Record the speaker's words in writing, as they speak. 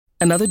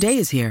Another day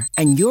is here,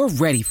 and you're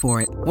ready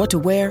for it. What to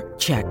wear?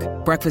 Check.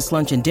 Breakfast,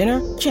 lunch, and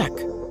dinner? Check.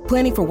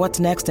 Planning for what's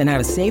next and how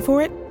to save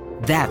for it?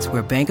 That's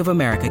where Bank of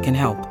America can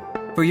help.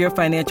 For your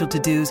financial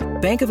to-dos,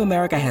 Bank of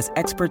America has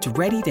experts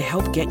ready to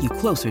help get you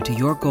closer to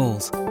your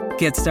goals.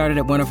 Get started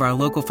at one of our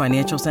local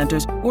financial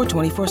centers or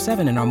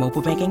 24/7 in our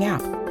mobile banking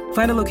app.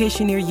 Find a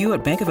location near you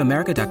at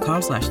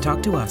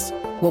bankofamerica.com/talktous.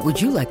 What would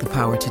you like the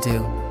power to do?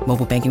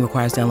 Mobile banking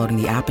requires downloading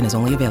the app and is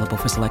only available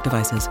for select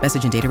devices.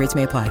 Message and data rates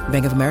may apply.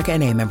 Bank of America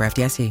N.A., member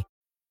FDIC.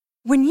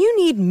 When you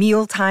need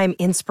mealtime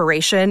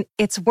inspiration,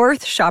 it's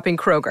worth shopping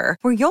Kroger,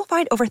 where you'll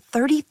find over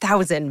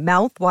 30,000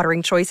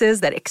 mouth-watering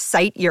choices that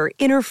excite your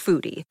inner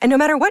foodie. And no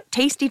matter what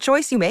tasty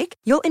choice you make,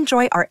 you'll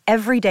enjoy our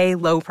everyday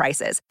low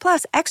prices,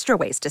 plus extra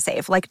ways to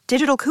save, like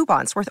digital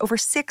coupons worth over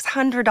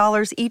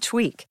 $600 each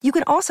week. You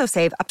can also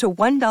save up to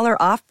 $1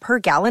 off per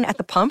gallon at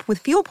the pump with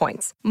fuel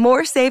points.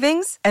 More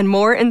savings and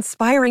more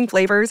inspiring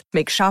flavors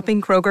make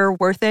shopping Kroger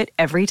worth it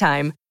every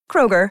time.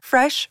 Kroger,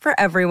 fresh for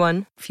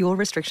everyone. Fuel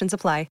restrictions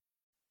apply.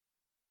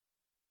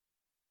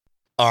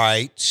 All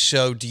right.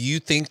 So do you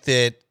think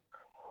that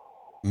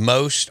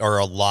most or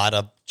a lot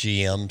of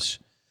GMs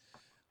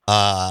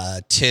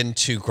tend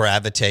to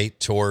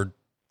gravitate toward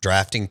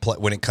drafting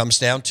when it comes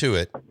down to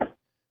it?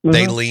 Mm-hmm.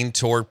 They lean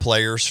toward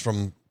players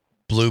from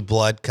blue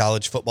blood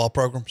college football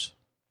programs?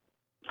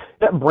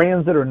 Yeah,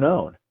 brands that are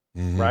known,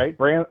 right?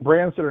 Brands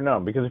that are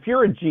known. Because if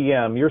you're a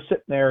GM, you're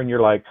sitting there and you're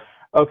like,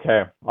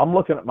 okay, I'm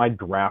looking at my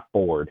draft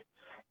board.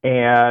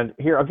 And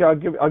here, I'll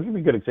give you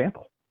a good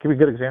example.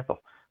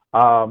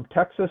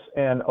 Texas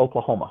and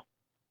Oklahoma.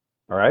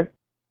 All right.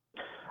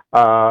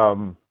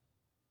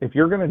 If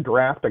you're going to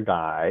draft a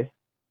guy,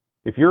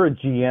 if you're a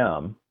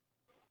GM,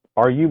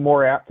 are you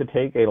more apt to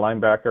take a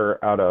linebacker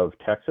out of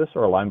Texas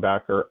or a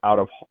linebacker out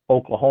of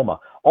Oklahoma?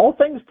 All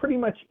things pretty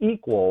much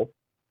equal,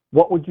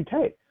 what would you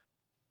take?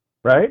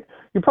 Right?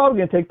 You're probably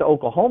going to take the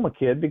Oklahoma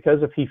kid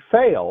because if he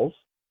fails,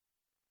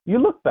 you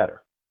look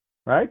better.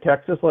 Right?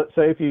 Texas, let's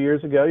say a few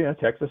years ago,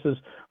 Texas is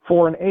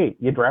 4-8.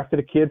 You drafted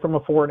a kid from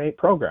a 4-8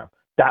 program.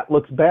 That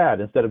looks bad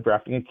instead of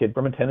drafting a kid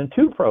from a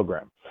 10-2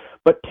 program.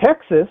 But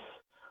Texas,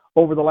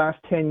 over the last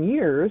 10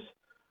 years,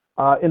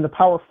 in the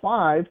Power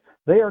 5,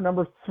 they are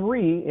number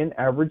 3 in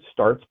average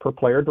starts per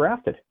player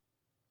drafted.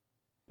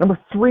 Number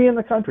 3 in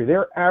the country.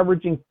 They're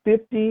averaging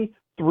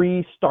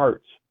 53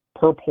 starts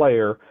per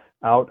player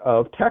out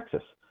of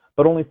Texas.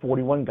 But only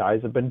 41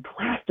 guys have been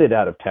drafted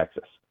out of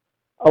Texas.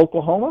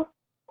 Oklahoma?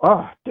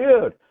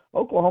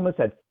 Oklahoma's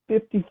had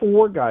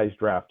 54 guys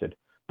drafted.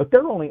 But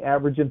they're only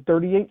averaging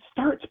 38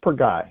 starts per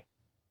guy.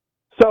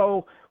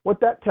 So what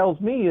that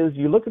tells me is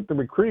you look at the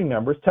recruiting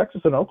numbers,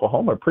 Texas and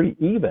Oklahoma are pretty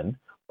even.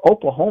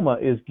 Oklahoma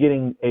is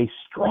getting a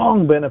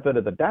strong benefit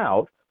of the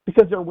doubt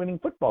because they're winning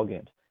football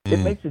games. It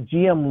makes a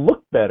GM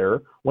look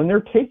better when they're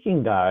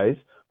taking guys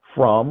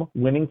from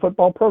winning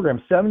football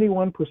programs.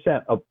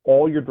 71% of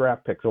all your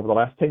draft picks over the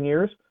last 10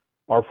 years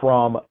are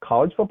from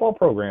college football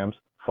programs,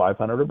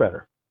 500 or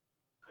better.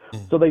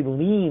 So they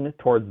lean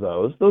towards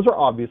those. Those are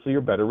obviously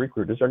your better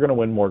recruiters. They're going to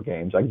win more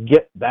games. I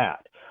get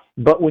that.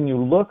 But when you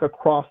look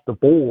across the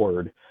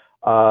board,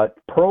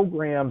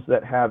 programs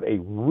that have a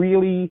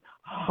really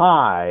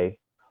high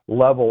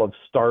level of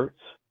starts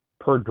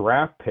per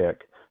draft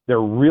pick,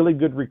 they're really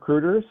good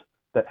recruiters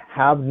that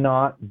have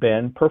not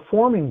been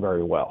performing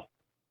very well.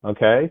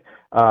 Okay?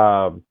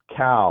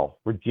 Cal,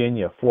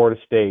 Virginia,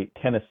 Florida State,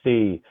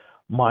 Tennessee,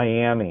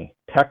 Miami,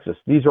 Texas.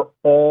 These are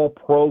all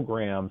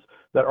programs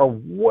that are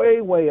way,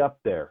 way up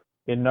there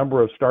in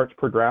number of starts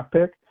per draft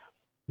pick.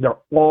 They're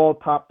all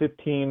top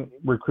 15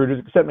 recruiters,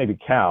 except maybe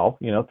Cal.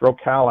 Throw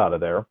Cal out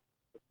of there.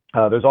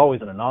 There's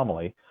always an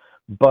anomaly.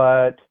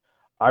 But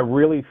I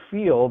really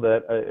feel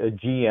that a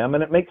GM,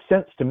 and it makes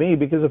sense to me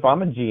because if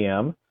I'm a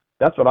GM,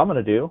 that's what I'm going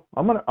to do.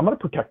 I'm going to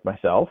protect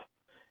myself.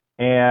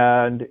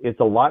 And it's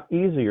a lot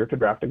easier to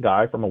draft a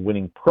guy from a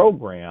winning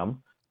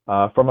program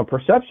from a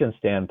perception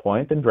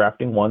standpoint than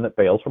drafting one that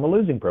fails from a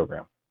losing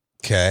program.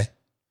 Okay.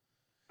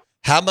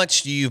 How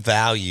much do you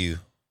value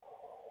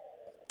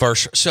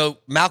first? So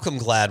Malcolm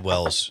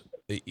Gladwell's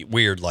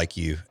weird like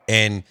you,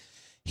 and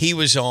he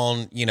was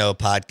on, a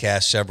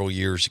podcast several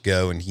years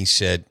ago, and he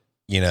said,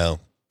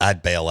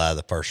 I'd bail out of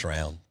the first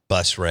round,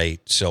 bus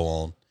rate, so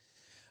on.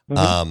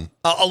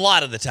 A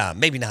lot of the time,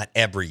 maybe not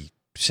every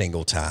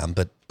single time,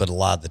 but a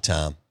lot of the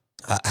time.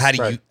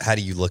 How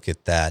do you look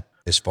at that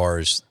as far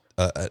as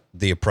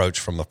the approach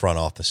from the front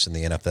office in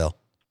the NFL?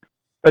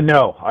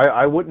 No,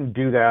 I wouldn't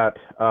do that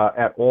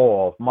at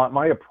all.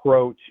 My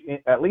approach,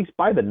 at least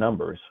by the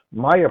numbers,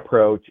 my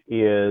approach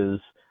is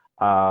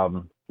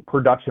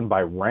production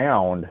by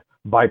round,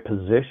 by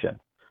position.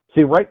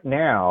 See, right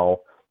now,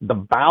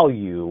 the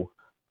value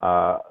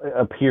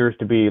appears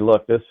to be,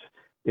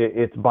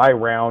 it's by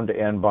round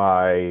and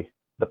by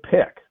the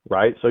pick,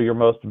 right? So your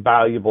most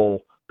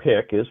valuable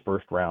pick is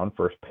first round,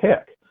 first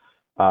pick.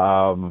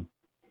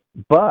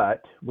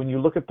 But when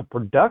you look at the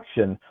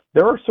production,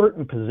 there are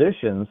certain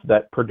positions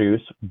that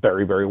produce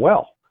very, very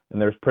well.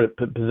 And there's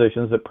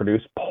positions that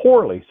produce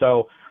poorly.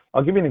 So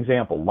I'll give you an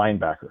example,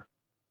 linebacker.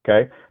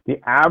 Okay, the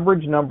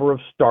average number of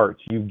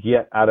starts you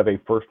get out of a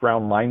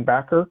first-round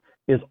linebacker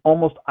is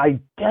almost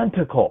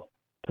identical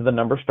to the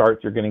number of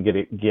starts you're going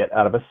to get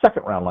out of a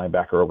second-round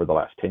linebacker over the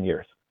last 10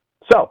 years.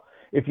 So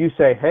if you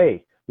say,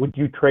 hey, would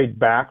you trade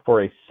back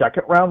for a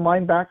second-round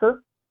linebacker?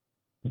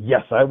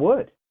 Yes, I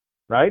would,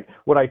 right?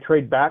 Would I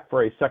trade back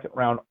for a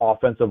second-round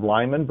offensive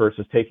lineman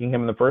versus taking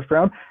him in the first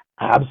round?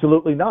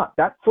 Absolutely not.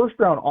 That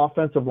first-round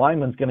offensive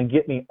lineman is going to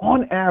get me,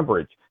 on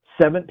average,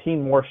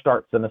 17 more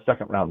starts than a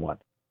second-round one.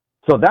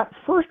 So that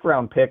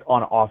first-round pick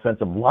on an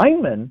offensive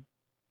lineman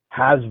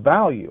has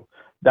value.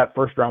 That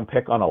first-round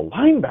pick on a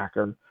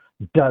linebacker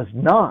does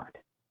not.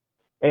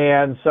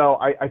 And so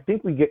I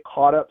think we get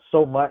caught up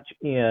so much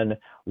in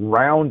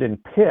round and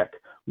pick,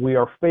 we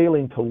are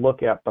failing to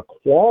look at the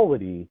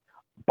quality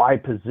by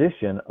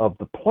position of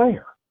the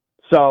player.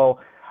 So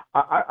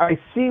I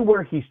see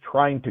where he's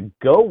trying to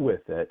go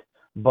with it,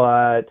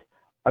 but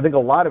I think a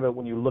lot of it,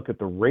 when you look at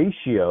the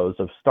ratios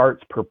of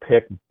starts per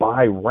pick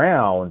by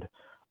round,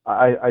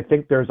 I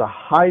think there's a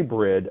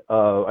hybrid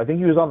of, I think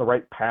he was on the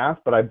right path,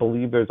 but I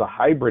believe there's a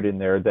hybrid in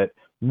there that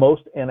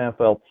most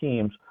NFL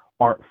teams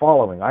aren't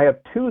following. I have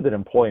two that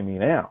employ me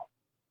now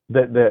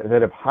that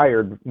have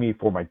hired me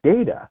for my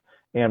data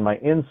and my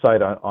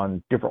insight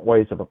on different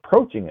ways of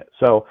approaching it.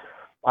 So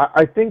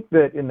I think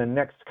that in the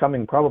next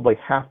coming probably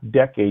half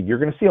decade, you're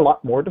going to see a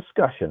lot more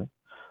discussion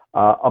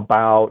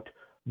about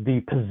the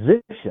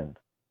position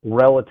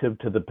relative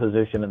to the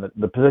position and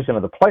the position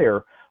of the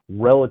player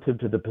relative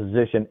to the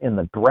position in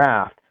the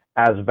draft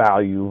as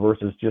value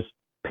versus just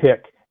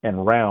pick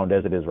and round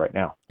as it is right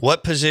now.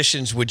 What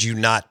positions would you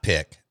not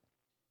pick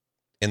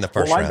in the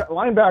first round?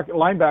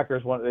 Linebacker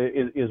is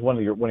one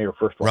of your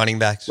first ones. Running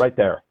backs? Right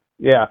there.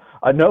 Yeah.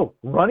 No,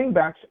 running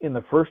backs in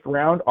the first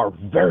round are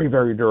very,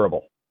 very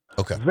durable.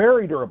 Okay.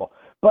 Very durable.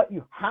 But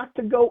you have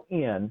to go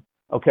in.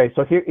 Okay,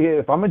 so here,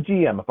 if I'm a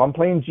GM, if I'm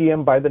playing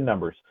GM by the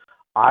numbers,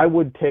 I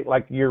would take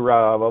like your,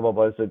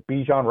 is it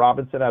Bijan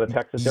Robinson out of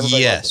Texas?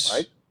 Everybody yes. Loves him,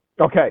 right?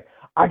 Okay,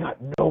 I got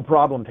no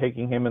problem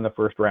taking him in the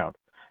first round.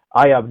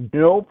 I have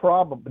no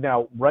problem.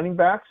 Now, running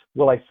backs,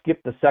 will I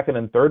skip the second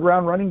and third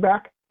round running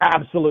back?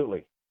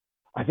 Absolutely.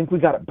 I think we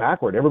got it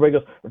backward. Everybody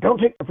goes, don't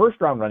take the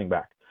first round running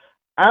back.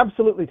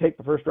 Absolutely take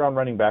the first round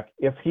running back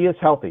if he is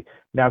healthy.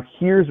 Now,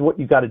 here's what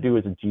you got to do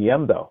as a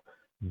GM, though.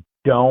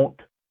 Don't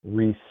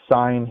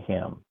re-sign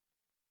him.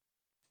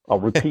 I'll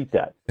repeat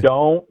that.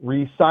 Don't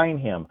re-sign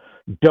him.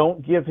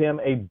 Don't give him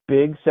a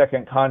big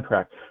second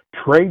contract.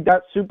 Trade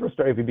that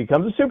superstar. If he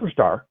becomes a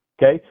superstar,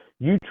 okay,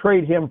 you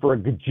trade him for a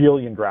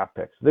gajillion draft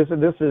picks. This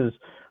is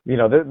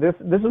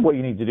what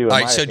you need to do. All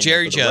right, so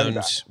Jerry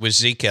Jones with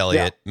Zeke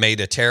Elliott made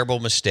a terrible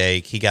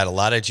mistake. He got a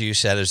lot of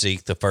juice out of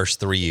Zeke the first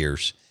 3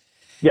 years.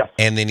 Yes.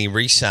 And then he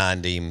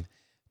re-signed him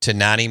to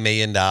 $90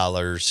 million,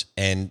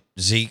 and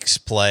Zeke's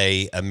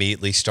play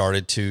immediately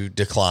started to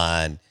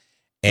decline,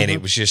 and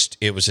it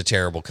was a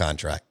terrible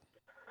contract.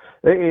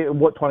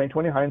 What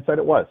 2020 hindsight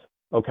it was,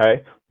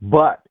 okay?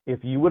 But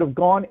if you would have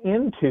gone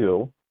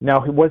into,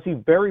 now was he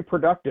very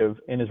productive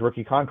in his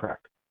rookie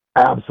contract?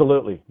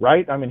 Absolutely,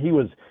 right? I mean,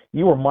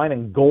 you were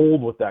mining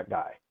gold with that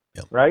guy,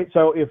 right?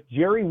 So if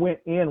Jerry went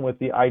in with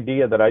the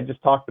idea that I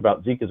just talked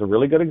about, Zeke is a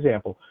really good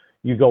example.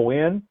 You go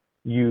in,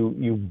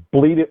 you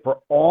bleed it for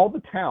all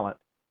the talent,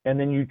 and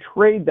then you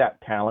trade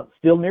that talent,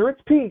 still near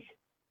its peak,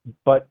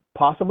 but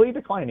possibly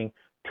declining,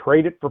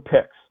 trade it for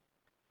picks.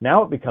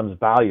 Now it becomes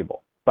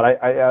valuable. But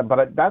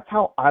that's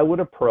how I would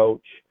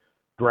approach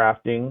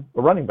drafting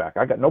a running back.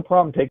 I got no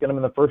problem taking him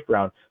in the first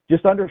round.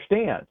 Just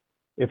understand,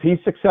 if he's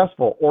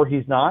successful or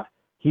he's not,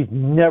 he's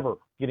never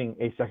getting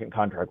a second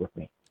contract with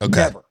me.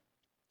 Okay. Never.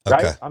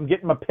 Okay. Right? I'm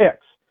getting my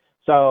picks.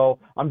 So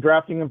I'm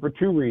drafting him for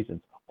two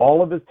reasons.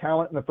 All of his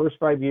talent in the first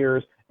 5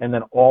 years, and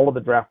then all of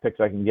the draft picks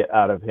I can get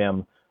out of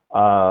him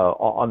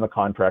on the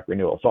contract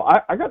renewal. So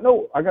I got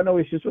no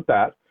issues with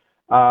that.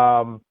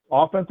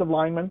 Offensive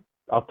linemen,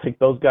 I'll take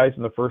those guys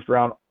in the first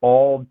round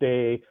all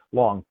day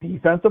long.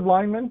 Defensive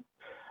linemen,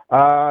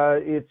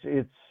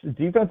 it's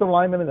defensive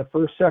linemen in the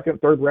first,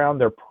 second, third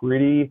round. They're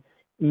pretty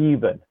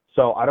even.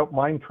 So I don't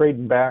mind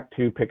trading back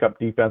to pick up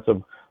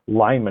defensive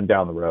linemen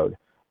down the road.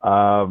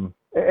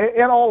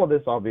 And all of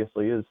this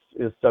obviously is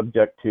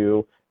subject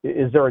to,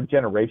 is there a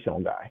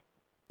generational guy?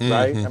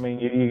 Right? I mean,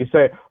 you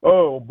say,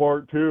 oh,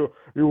 Bartoo,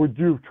 would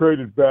you have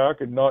traded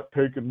back and not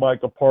taken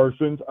Micah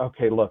Parsons?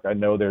 Okay, look, I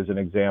know there's an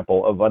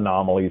example of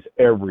anomalies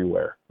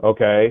everywhere,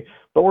 okay?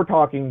 But we're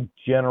talking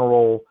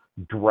general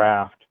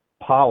draft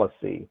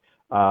policy.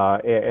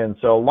 And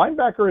so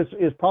linebacker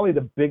is probably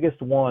the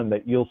biggest one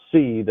that you'll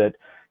see that,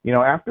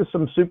 after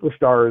some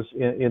superstars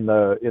in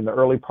the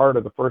early part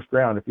of the first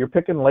round, if you're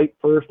picking late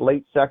first,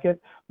 late second,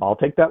 I'll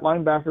take that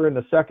linebacker in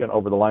the second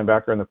over the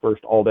linebacker in the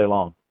first all day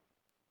long.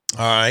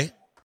 All right.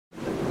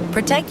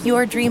 Protect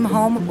your dream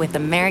home with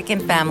American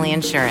Family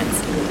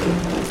Insurance.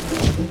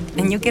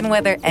 And you can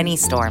weather any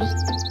storm.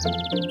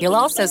 You'll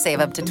also save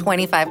up to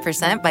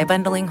 25% by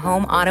bundling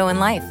home, auto, and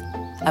life.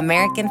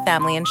 American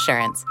Family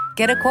Insurance.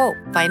 Get a quote.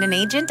 Find an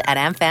agent at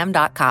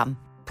amfam.com.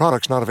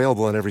 Products not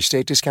available in every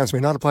state. Discounts may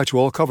not apply to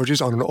all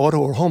coverages on an auto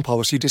or home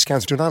policy.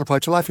 Discounts do not apply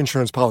to life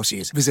insurance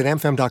policies. Visit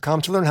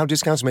amfam.com to learn how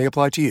discounts may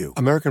apply to you.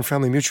 American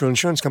Family Mutual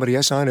Insurance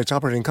Company, SI, and its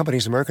operating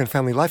companies, American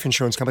Family Life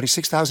Insurance Company,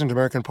 6000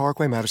 American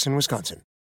Parkway, Madison, Wisconsin.